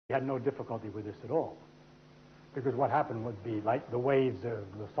had no difficulty with this at all. Because what happened would be like the waves of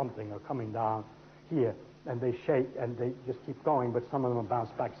something are coming down here, and they shake and they just keep going, but some of them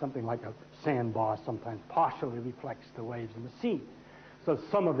bounce back. Something like a sandbar sometimes partially reflects the waves in the sea. So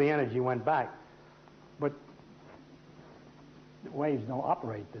some of the energy went back. But the waves don't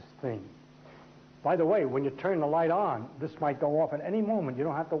operate this thing. By the way, when you turn the light on, this might go off at any moment. You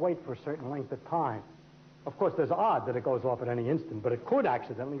don't have to wait for a certain length of time. Of course, there's odds that it goes off at any instant, but it could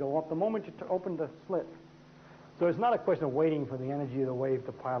accidentally go off the moment you open the slit. So it's not a question of waiting for the energy of the wave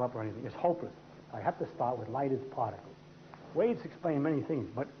to pile up or anything. It's hopeless. I have to start with light as particles. Waves explain many things,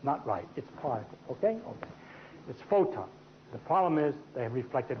 but not right. It's particles, okay? Okay. It's photons. The problem is they have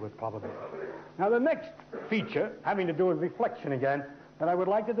reflected with probability. Now the next feature, having to do with reflection again, that I would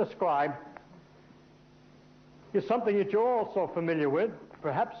like to describe is something that you're also familiar with,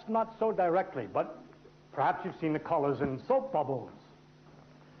 perhaps not so directly, but perhaps you've seen the colors in soap bubbles.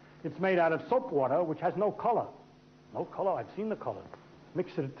 It's made out of soap water, which has no color. No color, I've seen the color.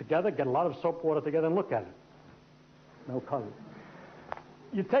 Mix it together, get a lot of soap water together and look at it. No color.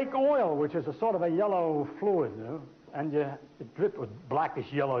 You take oil, which is a sort of a yellow fluid, you know, and it drips with blackish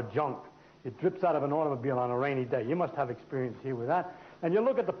yellow junk. It drips out of an automobile on a rainy day. You must have experience here with that. And you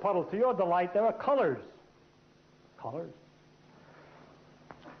look at the puddle, to your delight, there are colors. Colors.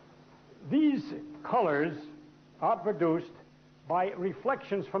 These colors are produced by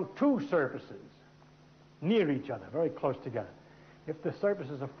reflections from two surfaces near each other, very close together. If the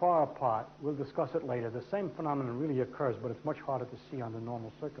surfaces are far apart, we'll discuss it later, the same phenomenon really occurs, but it's much harder to see under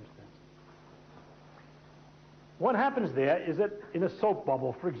normal circumstances. What happens there is that in a soap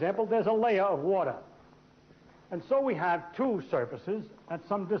bubble, for example, there's a layer of water. And so we have two surfaces at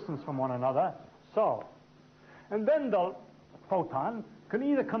some distance from one another, so. And then the photon can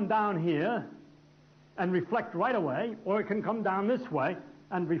either come down here and reflect right away, or it can come down this way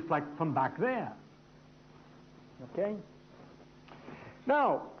and reflect from back there. Okay?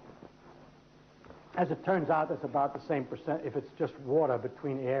 Now, as it turns out, it's about the same percent. If it's just water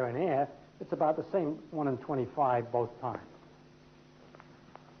between air and air, it's about the same, 1 in 25 both times.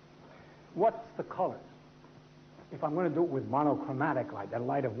 What's the colors? If I'm going to do it with monochromatic light, that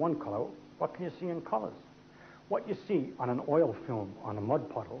light of one color, what can you see in colors? What you see on an oil film, on a mud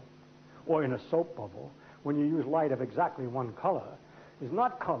puddle, or in a soap bubble, when you use light of exactly one color, is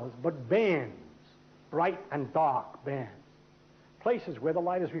not colors, but bands, bright and dark bands. Places where the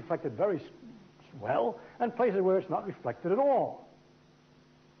light is reflected very well, and places where it's not reflected at all,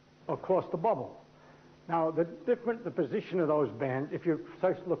 across the bubble. Now, the position of those bands, if you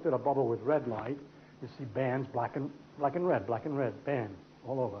first looked at a bubble with red light, you see bands, black and red bands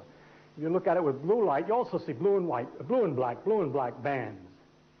all over. If you look at it with blue light, you also see blue and white, blue and black bands.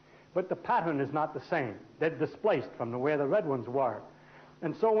 But the pattern is not the same. They're displaced from where the red ones were.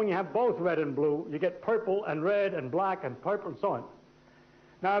 And so when you have both red and blue, you get purple and red and black and purple and so on.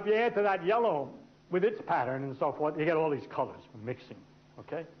 Now, if you add to that yellow with its pattern and so forth, you get all these colors mixing,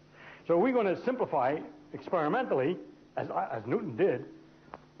 okay? So we're going to simplify experimentally, as Newton did,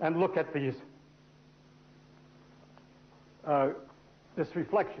 and look at these, this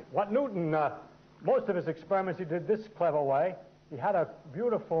reflection. What Newton, most of his experiments, he did this clever way. He had a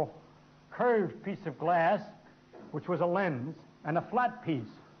beautiful curved piece of glass, which was a lens, and a flat piece,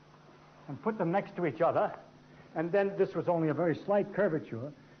 and put them next to each other. And then this was only a very slight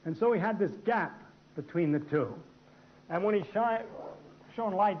curvature. And so he had this gap between the two. And when he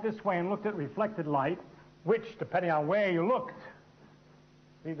shone light this way and looked at reflected light, which, depending on where you looked,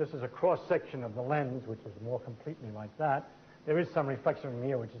 see, this is a cross-section of the lens, which is more completely like that. There is some reflection from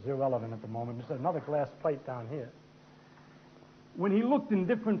here, which is irrelevant at the moment. There's another glass plate down here. When he looked in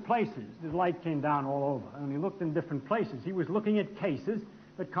different places, the light came down all over, and he looked in different places. He was looking at cases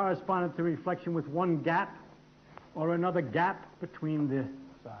that corresponded to reflection with one gap or another gap between the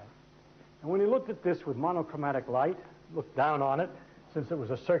sides. And when he looked at this with monochromatic light, looked down on it, since it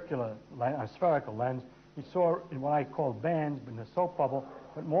was a spherical lens, he saw in what I call bands in the soap bubble,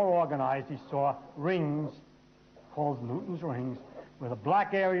 but more organized, he saw rings called Newton's rings, with a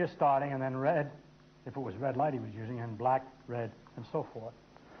black area starting and then red, if it was red light he was using, and black, red, and so forth.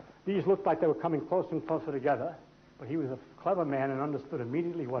 These looked like they were coming closer and closer together, but he was a clever man and understood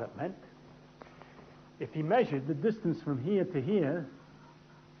immediately what it meant. If he measured the distance from here to here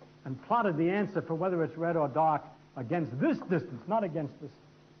and plotted the answer for whether it's red or dark against this distance, not against this,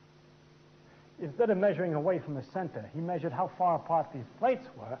 instead of measuring away from the center, he measured how far apart these plates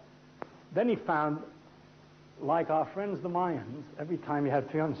were. Then he found, like our friends the Mayans, every time you had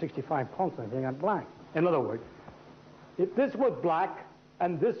 365 pulses, they got black. In other words, if this was black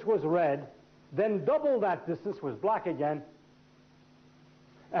and this was red, then double that distance was black again.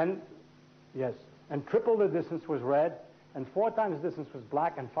 And yes, and triple the distance was red, and 4 times the distance was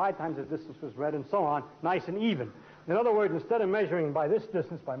black, and 5 times the distance was red, and so on, nice and even. In other words, instead of measuring by this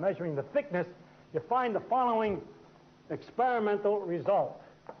distance, by measuring the thickness, you find the following experimental result.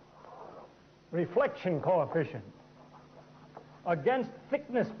 Reflection coefficient against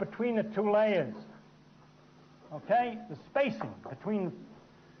thickness between the 2 layers. Okay? The spacing between,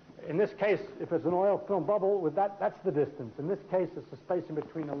 in this case, if it's an oil film bubble, with that's the distance. In this case, it's the spacing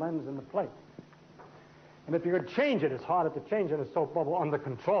between the lens and the plate. And if you could change it, it's harder to change in a soap bubble under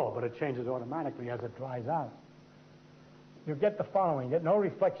control, but it changes automatically as it dries out. You get the following. You get no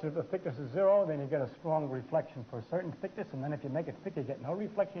reflection if the thickness is 0, then you get a strong reflection for a certain thickness, and then if you make it thick, you get no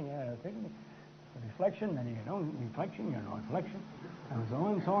reflection, you get a thickness. Reflection, then you get no reflection, you get no reflection, and so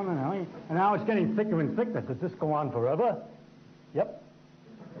on and so on. And now it's getting thicker and thicker. Does this go on forever? Yep.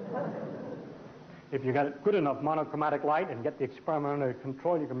 If you got good enough monochromatic light and get the experiment under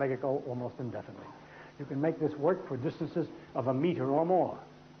control, you can make it go almost indefinitely. You can make this work for distances of 1 meter or more.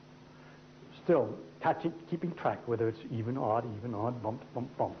 Still keeping track whether it's even, odd, bump,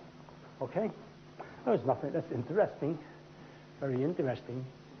 bump, bump. Okay? There's nothing. That's interesting. Very interesting.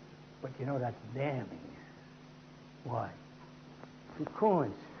 But you know, that's damning. Why?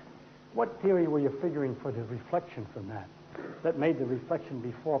 Because what theory were you figuring for the reflection from that? That made the reflection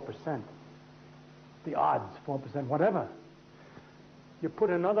be 4%. The odds, 4%, whatever. You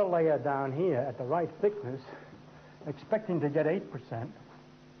put another layer down here at the right thickness, expecting to get 8%,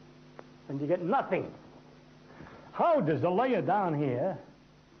 and you get nothing. How does the layer down here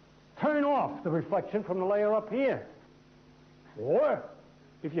turn off the reflection from the layer up here? Or,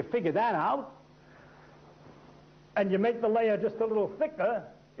 if you figure that out, and you make the layer just a little thicker,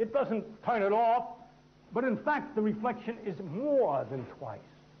 it doesn't turn it off, but in fact the reflection is more than twice.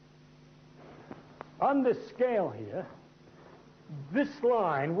 On this scale here, this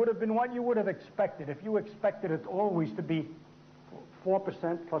line would have been what you would have expected if you expected it always to be 4%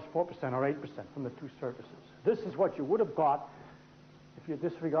 plus 4% or 8% from the 2 surfaces. This is what you would have got if you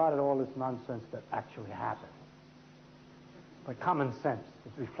disregarded all this nonsense that actually happened. By common sense,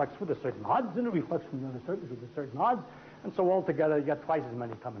 it reflects with a certain odds, and it reflects from the other surface with a certain odds, and so altogether you get twice as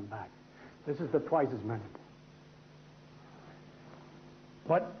many coming back. This is the twice as many.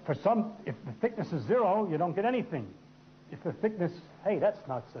 But for some, if the thickness is 0, you don't get anything. If the thickness, hey, that's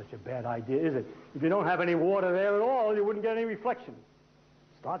not such a bad idea, is it? If you don't have any water there at all, you wouldn't get any reflection.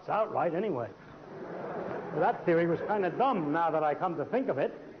 Starts out right anyway. Well, that theory was kind of dumb now that I come to think of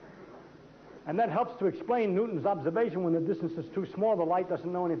it. And that helps to explain Newton's observation: when the distance is too small, the light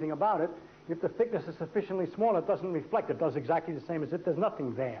doesn't know anything about it. If the thickness is sufficiently small, it doesn't reflect. It does exactly the same as if there's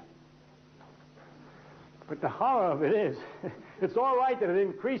nothing there. But the horror of it is, it's all right that it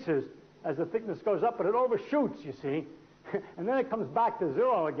increases as the thickness goes up, but it overshoots, you see. And then it comes back to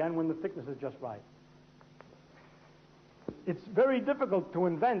 0 again when the thickness is just right. It's very difficult to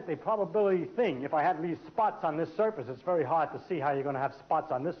invent a probability thing. If I had these spots on this surface, it's very hard to see how you're going to have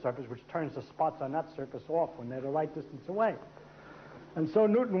spots on this surface, which turns the spots on that surface off when they're the right distance away. And so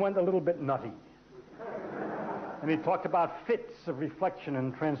Newton went a little bit nutty. And he talked about fits of reflection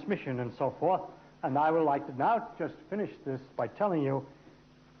and transmission and so forth. And I would like to now just finish this by telling you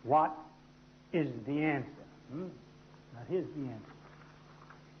what is the answer. Now here's the answer.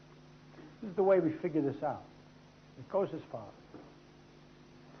 This is the way we figure this out. It goes as follows.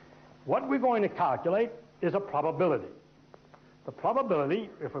 What we're going to calculate is a probability. The probability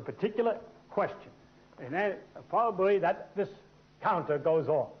of a particular question. And then a probability that this counter goes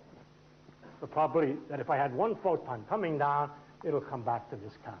off. The probability that if I had 1 photon coming down, it'll come back to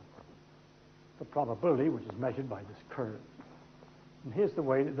this counter. The probability, which is measured by this curve. And here's the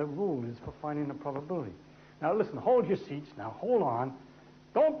way the rule is for finding the probability. Now listen, hold your seats now, hold on.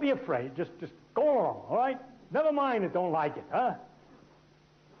 Don't be afraid, just go along, all right? Never mind it, don't like it, huh?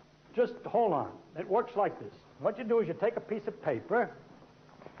 Just hold on. It works like this. What you do is you take a piece of paper.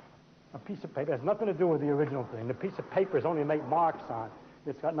 A piece of paper has nothing to do with the original thing. The piece of paper is only to make marks on.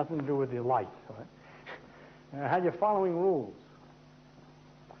 It's got nothing to do with the light, all right? And I have your following rules.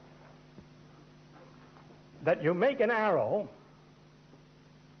 That you make an arrow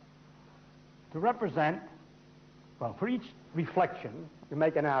to represent, well, for each reflection, you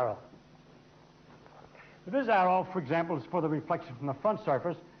make an arrow. This arrow, for example, is for the reflection from the front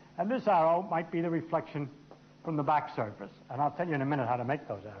surface, and this arrow might be the reflection from the back surface. And I'll tell you in a minute how to make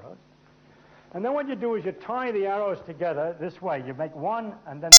those arrows. And then what you do is you tie the arrows together this way. You make one and then